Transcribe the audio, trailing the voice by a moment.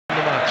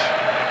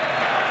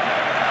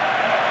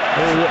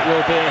Who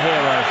will be a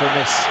hero from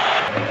this?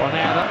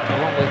 Ronaldo,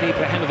 along with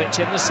Ibrahimovic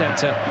in the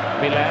centre.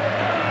 Milan.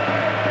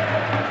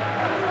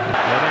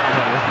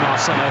 Ronaldo with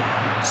Marcelo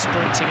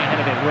sprinting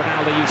ahead of him.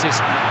 Ronaldo uses.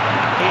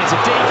 Here's a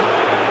deep one.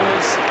 That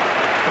was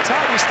a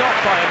tiny stop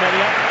by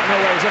Emilia. No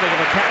way he's ever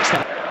going to catch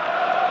that.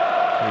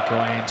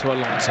 Going to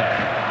Alonso.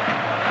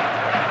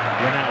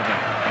 Ronaldo.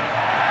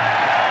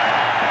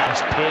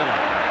 That's Pirlo.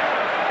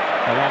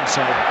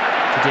 Alonso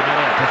to Di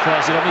Maria.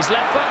 Prefers it on his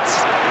left foot.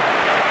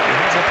 He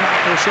has a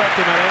powerful shot,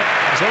 Di Maria.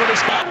 He's already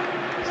scored.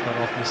 It's not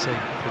often you see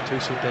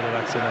Gattuso did it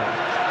accidentally.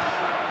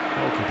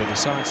 Goalkeeper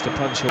decides to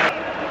punch it.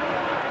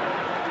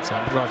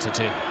 Zambrota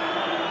to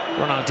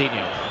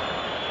Ronaldinho.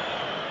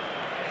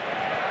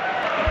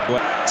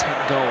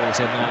 10 goals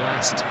in their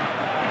last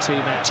 2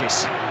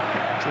 matches.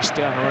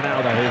 Cristiano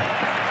Ronaldo, who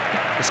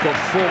has scored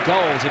 4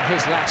 goals in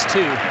his last 2.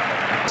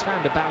 He's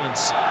found a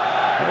balance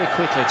very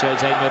quickly,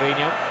 Jose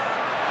Mourinho.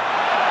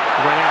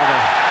 Ronaldo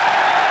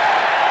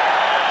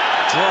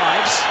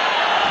drives.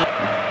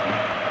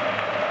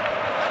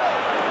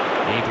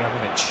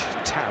 Ibrahimovic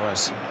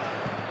towers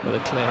with a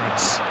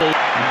clearance.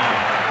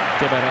 Now,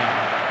 Di Maria.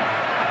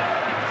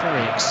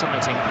 Very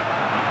exciting.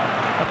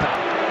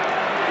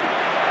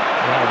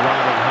 Well,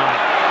 rolling high.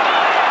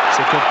 It's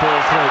a good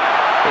ball through.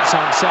 It's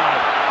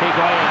onside.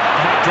 Higuain.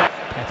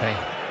 Pepe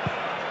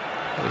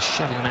was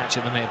shoving a match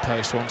at the near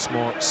post once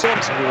more.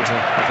 Sorts of water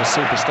of the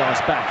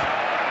superstars back.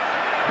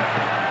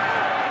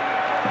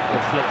 The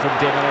flick from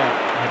Di Maria.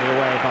 Headed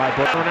away by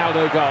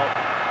Ronaldo goal.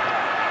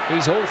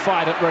 He's all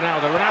fired at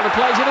Ronaldo. Ronaldo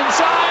plays it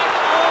inside.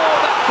 Oh,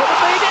 that could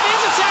have been it in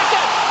the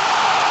second.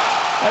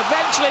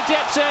 Eventually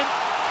dips in.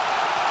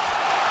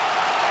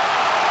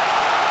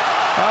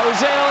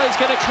 Ozil is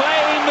going to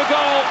claim the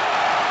goal.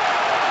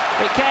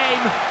 It came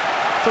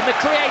from the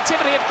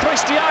creativity of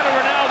Cristiano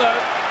Ronaldo.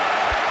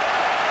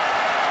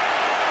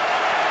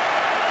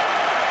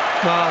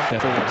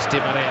 Forwards, Di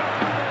Maria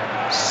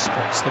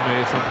spots the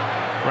move from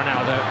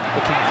Ronaldo.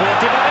 Looking for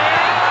Di Maria,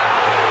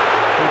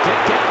 who did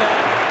get there.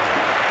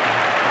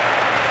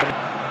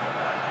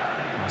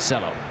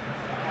 Marcelo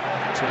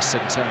twists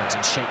and turns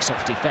and shakes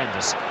off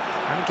defenders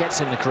and gets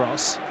in the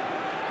cross.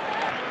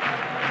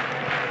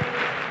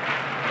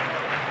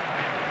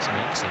 It's an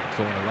excellent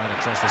corner right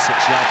across the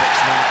 6-yard box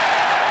now.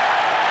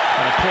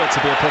 There appeared to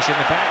be a push in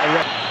the back.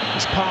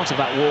 It's part of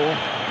that wall,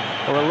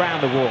 or around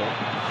the wall.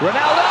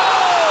 Ronaldo!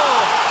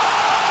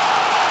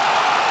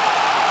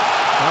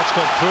 That's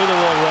gone through the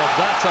wall, Rob.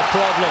 That's a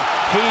problem.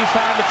 He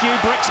found a few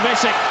bricks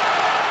missing.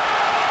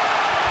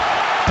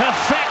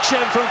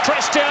 Perfection from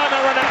Cristiano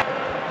Ronaldo.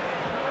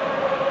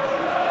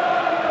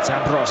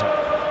 Zambrota.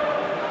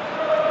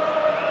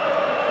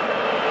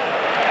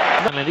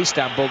 In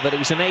Istanbul, but it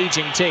was an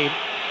ageing team.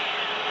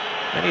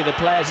 Many of the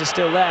players are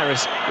still there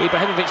as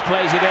Ibrahimovic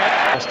plays it in.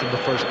 Lost in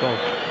the first goal.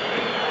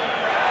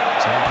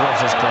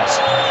 Zambrota's cross.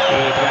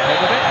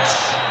 Ibrahimovic.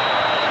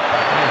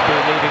 He's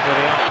been leading with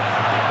the arm.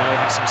 Now he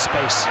has some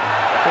space.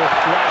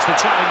 Routes the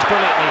challenge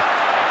brilliantly.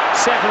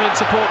 Second in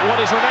support. What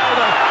is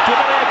Ronaldo? Di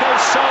Maria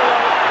goes solo.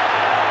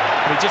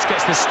 And he just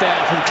gets the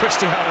stare from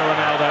Cristiano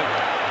Ronaldo.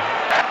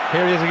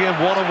 Here he is again,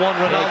 one-on-one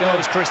Ronaldo. Here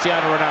goes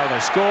Cristiano Ronaldo.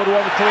 Scored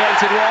one,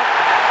 created one.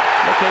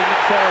 Looking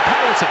for a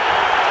penalty.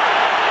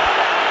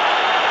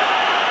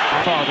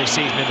 Far this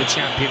season in the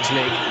Champions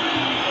League.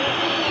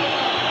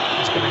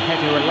 There's been a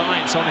heavy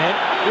reliance on him.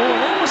 Oh,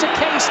 it was a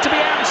case to be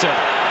answered.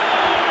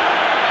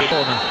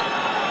 Corner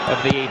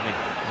of the evening.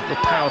 The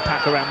power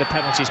pack around the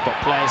penalty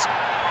spot. Players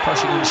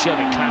pushing and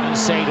shoving. Clan and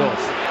Seedorf.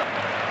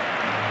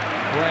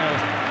 Well,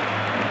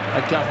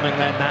 a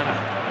government-led manner.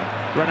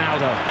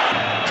 Ronaldo.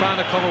 Trying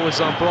to cover with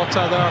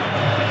Zambrota there.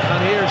 And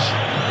here's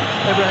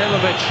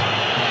Ibrahimovic.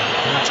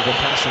 Magical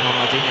pass from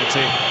Ronaldinho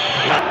too.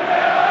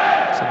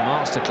 It's a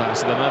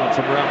masterclass at the moment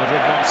from Real Madrid.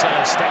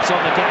 Marcelo steps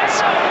on the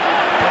gas.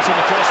 Puts in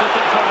the cross,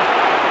 looking for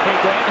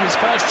Higuain, his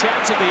first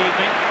chance of the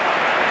evening.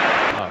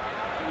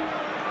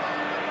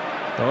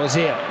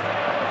 Ozil.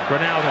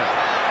 Ronaldo.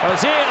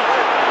 Ozil!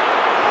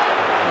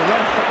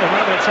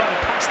 Ronaldo trying to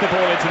pass the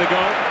ball into the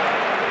goal.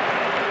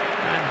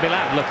 And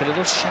Milan look a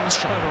little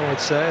shell-shocked. I would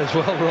say as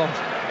well, Rob.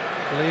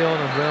 Leon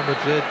and Real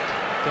Madrid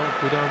don't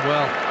go down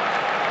well.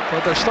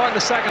 But they're starting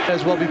the second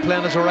as well, be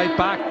playing as a right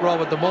back, Rob,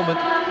 at the moment.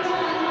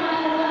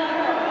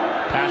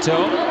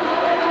 Pato.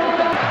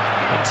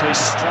 Into his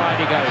stride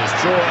he goes,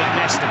 drawing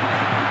Nesta.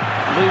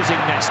 Losing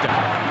Nesta.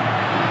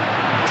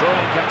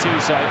 Drawing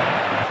Gattuso.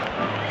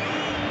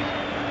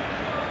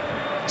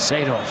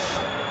 Seedorf.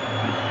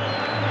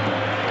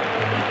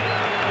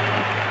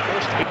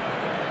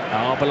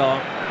 Arbeloa.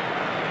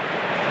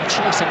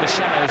 Chasing the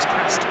shadows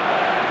cast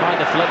by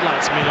the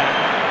floodlights, Milan.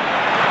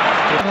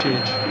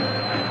 Change.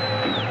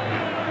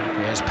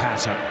 Here's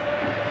Pato.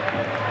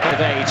 Of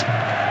age,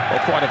 or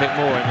quite a bit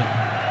more in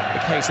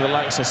the case of the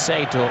likes of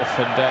Seedorf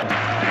and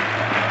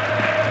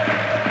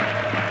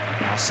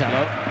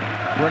Marcelo.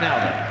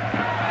 Ronaldo.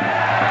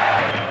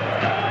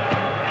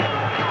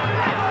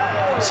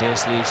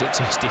 Just leaves it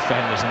to his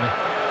defenders, and the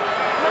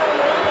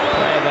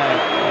player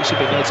there, it should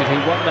be noted, who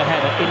won the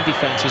header in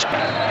defence.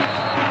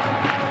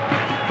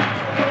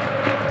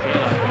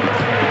 Pirlo.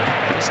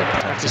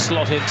 to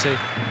slot into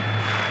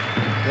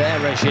their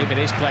regime. It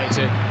is played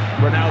to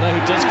Ronaldo,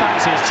 who does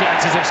fancy his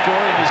chances of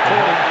scoring. He's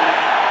calling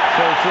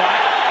full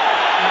flight.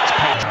 That's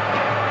Page,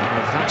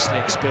 a vastly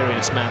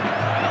experienced man.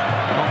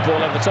 On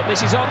ball over the top.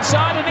 This is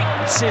onside, and it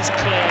is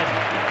cleared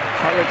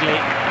hurriedly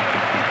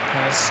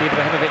as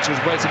Ibrahimovic was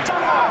waiting.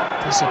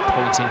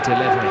 Disappointing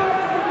delivery.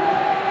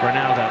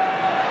 Ronaldo.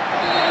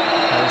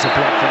 There's a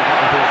block there. That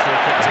will be a free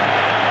kick to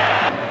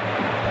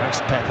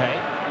past Pepe.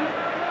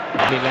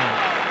 Milan.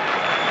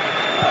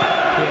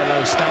 Pirlo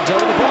stands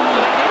over the ball.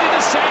 They needed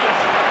a save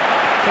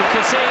from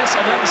Casillas,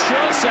 and then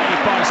strong save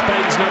by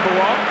Spain's number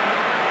one,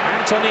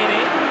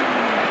 Antonini.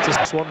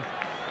 Just one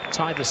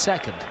tied the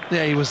second.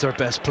 Yeah, he was their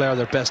best player,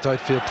 their best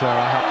outfield player.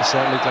 I have to say,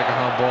 it looked like a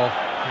handball.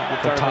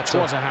 It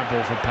was a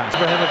handball from Pass.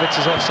 Ibrahimovic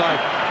is offside,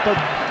 but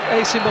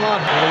AC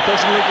Milan, it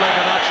doesn't look like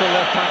a natural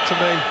left back to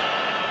me.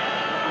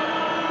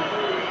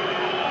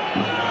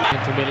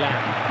 For Milan,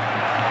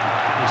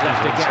 he's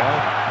left a gap,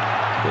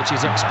 which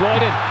is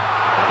exploited.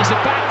 That is a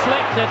back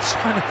flick. They're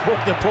trying to walk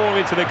the ball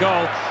into the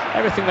goal.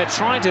 Everything they're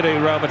trying to do,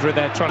 Real Madrid,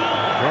 they're trying.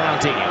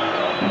 Ronaldinho.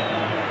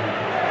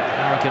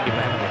 Arrogant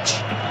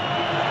Ibrahimovic.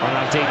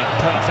 Ronaldinho,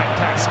 perfect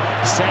pass.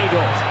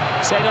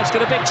 Seedorf's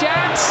got a big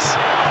chance.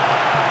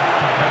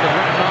 And the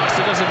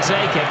Grandmaster doesn't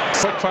take it.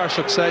 Quick fire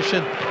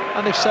succession,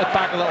 and they've set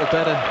back a little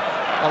bit and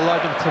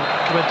allowed them to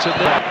come into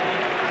there.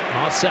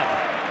 Marcelo.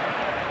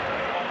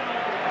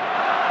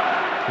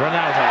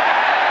 Ronaldo.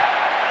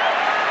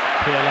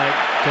 Pirlo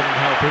couldn't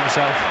help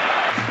himself.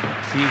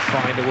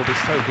 Viewfinder will be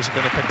focusing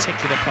on a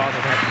particular part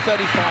of that.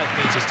 35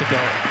 metres to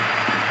go.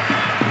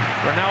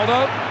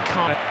 Ronaldo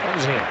can't. What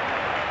was here?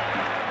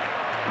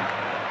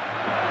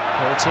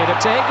 Ported up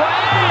to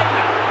Higuain.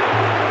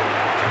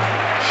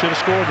 Should have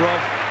scored,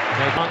 Rob.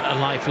 They want a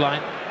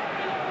lifeline.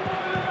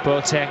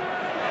 Boateng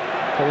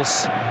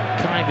pulls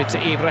kindly to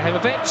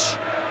Ibrahimovic.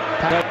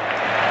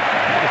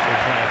 Beautiful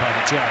play by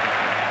the German.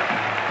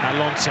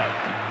 Alonso.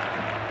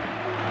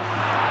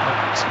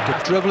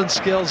 Good dribbling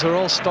skills are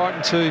all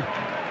starting to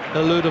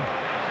elude him.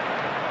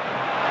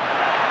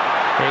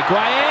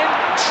 Higuain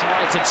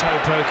tried to toe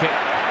poke it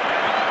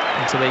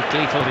into the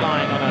gleeful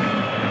line on a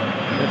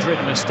Madrid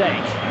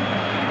mistake.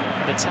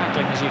 The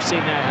tackling, as you've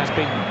seen now, has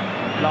been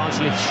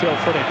largely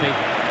sure-footed.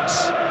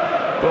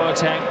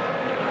 Boateng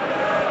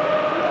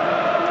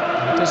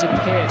does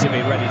appear to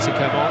be ready to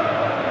come on.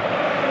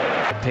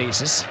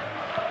 Pieces.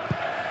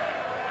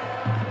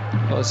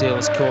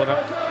 Ozil's corner.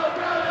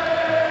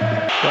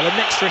 Well, a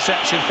next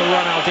reception for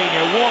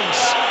Ronaldinho.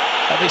 Once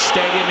at this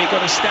stadium, he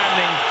got a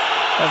standing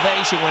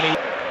ovation when he...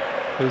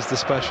 Who's the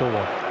special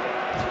one?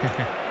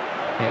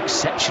 The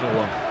exceptional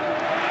one.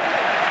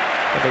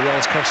 But the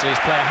world's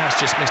costliest player has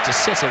just missed a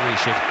sitter, we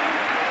should.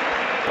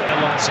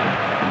 Alonso.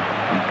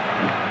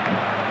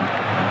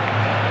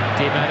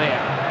 Di Maria.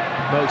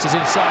 Motors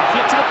inside.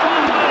 Flip to the far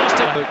post.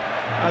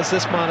 As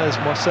this man is,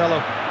 Marcelo.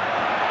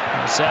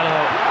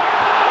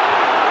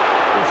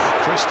 Oof,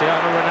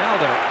 Cristiano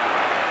Ronaldo.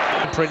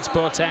 Prince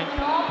Boateng.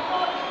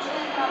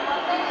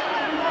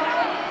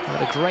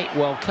 What a great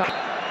World Cup.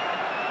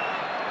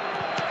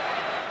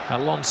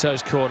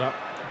 Alonso's corner.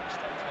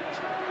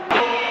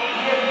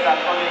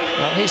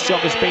 Well, his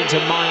job has been to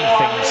mine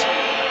things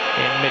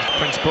in mid.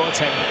 Prince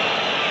Boateng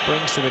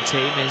brings to the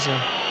team is a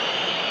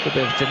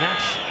bit of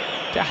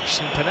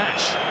dash and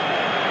panache.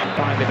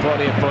 By the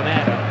body of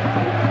Bonera.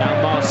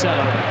 Now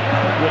Marcelo,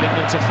 willing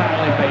them to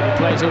foul him, maybe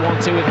plays a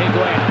 1-2 with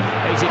Higuain.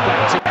 Lays it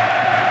back to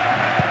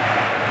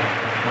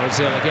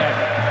Ozil again.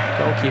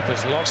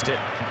 Goalkeeper's lost it.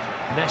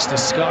 Nesta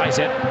skies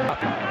it.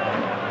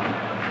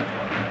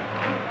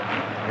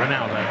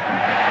 Ronaldo.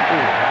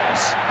 Ooh, that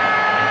was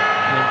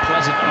an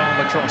unpleasant arm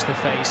across the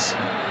face.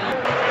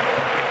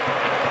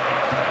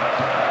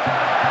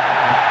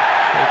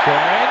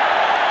 Higuain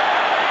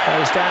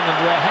goes down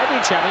under a heavy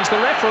challenge. The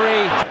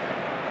referee.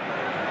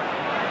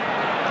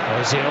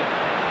 Ozil.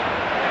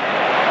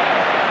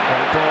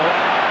 Great ball.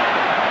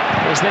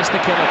 Is this the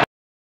killer?